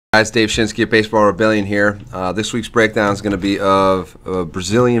Guys, Dave Shinsky at Baseball Rebellion here. This week's breakdown is going to be of a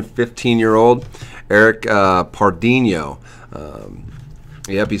Brazilian 15-year-old, Eric Pardinho.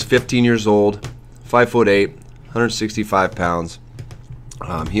 Yep, he's 15 years old, 5'8", 165 pounds.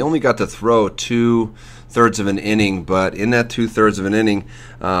 He only got to throw 2/3 of an inning, but in that 2/3 of an inning,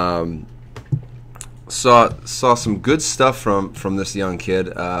 saw some good stuff from this young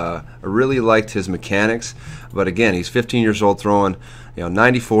kid. I really liked his mechanics, but again, he's 15 years old, throwing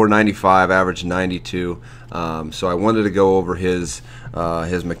 94, 95, average 92. So I wanted to go over his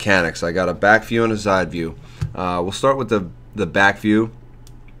mechanics. I got a back view and a side view. We'll start with the back view.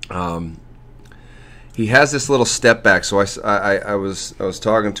 He has this little step back. So I was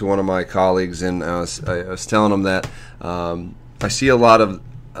talking to one of my colleagues, and I was telling him that I see a lot of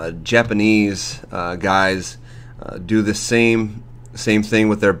Japanese guys do the same thing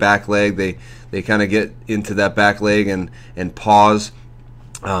with their back leg. They kind of get into that back leg and pause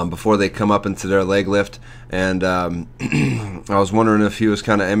before they come up into their leg lift. And I was wondering if he was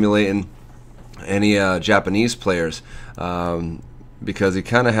kind of emulating any Japanese players, because he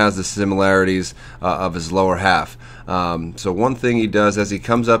kind of has the similarities of his lower half. So one thing he does as he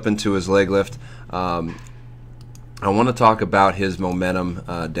comes up into his leg lift, I want to talk about his momentum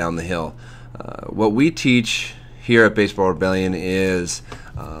down the hill. What we teach here at Baseball Rebellion is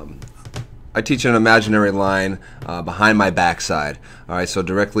I teach an imaginary line behind my backside. All right, so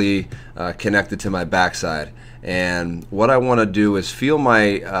directly connected to my backside. And what I want to do is feel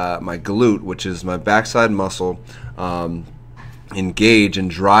my my glute, which is my backside muscle, engage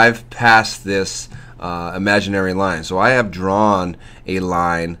and drive past this imaginary line. So I have drawn a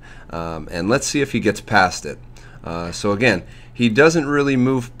line, and let's see if he gets past it. So again, he doesn't really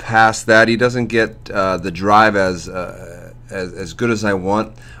move past that. He doesn't get the drive as good as I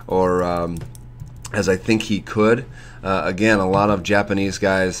want, or as I think he could. Again, a lot of Japanese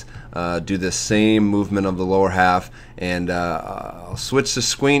guys do the same movement of the lower half, and I'll switch the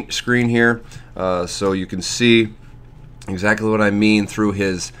screen here so you can see exactly what I mean through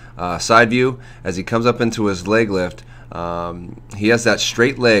his side view. As he comes up into his leg lift, he has that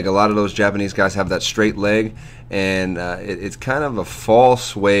straight leg. A lot of those Japanese guys have that straight leg, and it's kind of a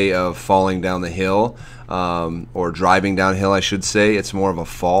false way of falling down the hill, or driving downhill, I should say. It's more of a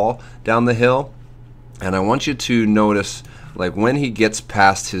fall down the hill. And I want you to notice, like, when he gets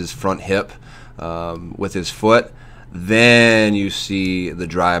past his front hip with his foot, then you see the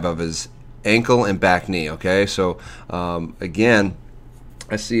drive of his ankle and back knee. Okay, so again,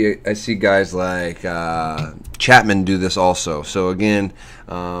 I see guys like Chapman do this also. So again,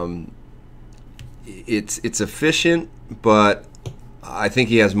 it's efficient, but I think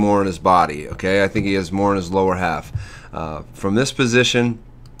he has more in his body. Okay, I think he has more in his lower half. From this position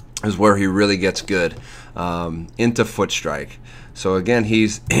is where he really gets good, into foot strike. So again,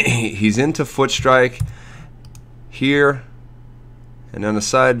 he's into foot strike here, and on the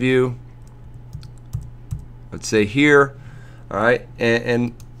side view, let's say here. All right,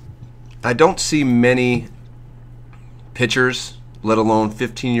 and I don't see many pitchers, let alone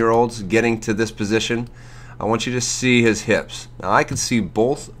 15-year-olds, getting to this position. I want you to see his hips. Now I can see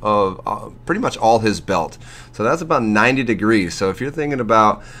both of pretty much all his belt. So that's about 90 degrees. So if you're thinking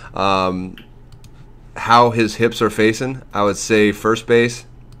about how his hips are facing, I would say first base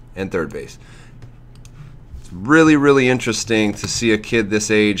and third base. It's really, really interesting to see a kid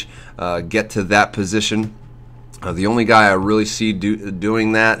this age get to that position. The only guy I really see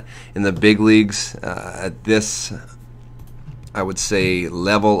doing that in the big leagues at this, I would say,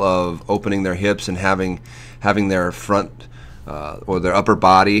 level of opening their hips and having their front or their upper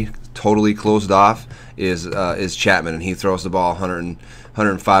body totally closed off is Chapman, and he throws the ball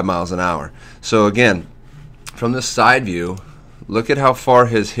 105 miles an hour. So again, from this side view, look at how far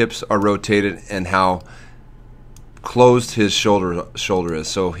his hips are rotated and how closed his shoulder is.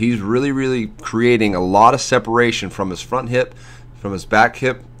 So he's really creating a lot of separation from his front hip, from his back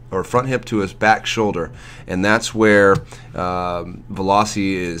hip, or front hip to his back shoulder, and that's where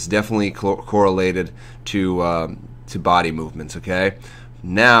velocity is definitely correlated to body movements. Okay,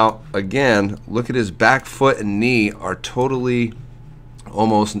 now again, look at his back foot and knee are totally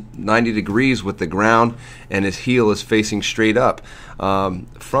almost 90 degrees with the ground, and his heel is facing straight up.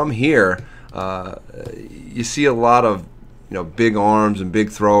 From here, you see a lot of big arms and big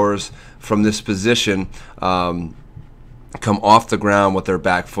throwers from this position come off the ground with their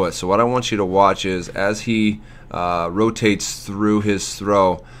back foot. So what I want you to watch is, as he rotates through his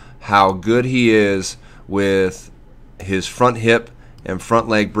throw, how good he is with his front hip and front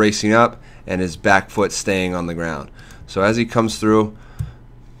leg bracing up and his back foot staying on the ground. So as he comes through,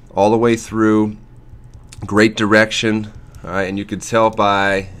 all the way through, great direction, All right, and you can tell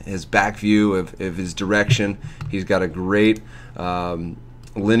by his back view of his direction, he's got a great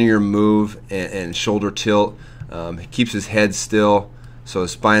linear move and shoulder tilt. He keeps his head still, so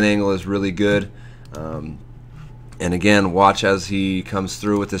his spine angle is really good. And again, watch as he comes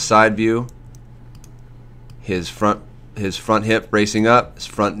through with the side view. His front hip bracing up, his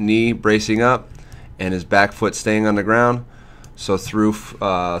front knee bracing up, and his back foot staying on the ground. So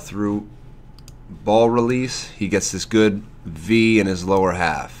through ball release, he gets this good V in his lower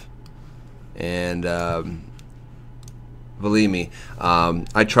half. And believe me,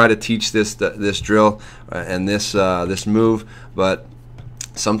 I try to teach this drill and this move, but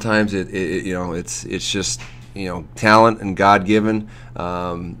sometimes it's just talent and God-given,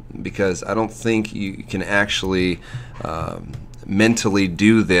 because I don't think you can actually mentally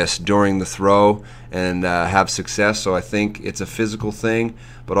do this during the throw and have success. So I think it's a physical thing,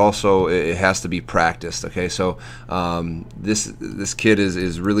 but also it has to be practiced. Okay, so this kid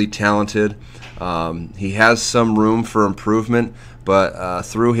is really talented. He has some room for improvement, but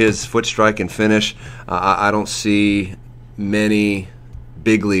through his foot strike and finish, I don't see many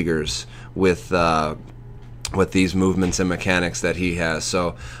big leaguers with these movements and mechanics that he has.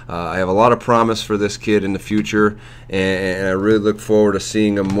 So I have a lot of promise for this kid in the future, and I really look forward to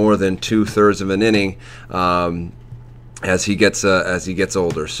seeing him more than 2/3 of an inning as he gets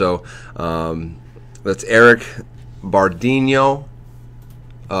older. So that's Eric Pardinho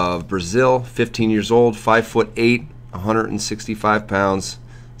of Brazil, 15 years old, 5'8", 165 pounds,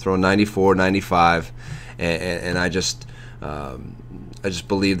 throwing 94, 95, and I just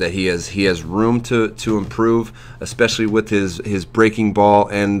believe that he has room to improve, especially with his breaking ball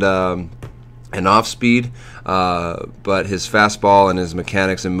and off speed. But his fastball and his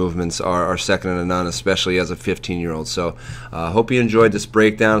mechanics and movements are second to none, especially as a 15-year-old. So hope you enjoyed this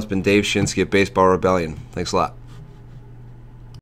breakdown. It's been Dave Shinsky at Baseball Rebellion. Thanks a lot.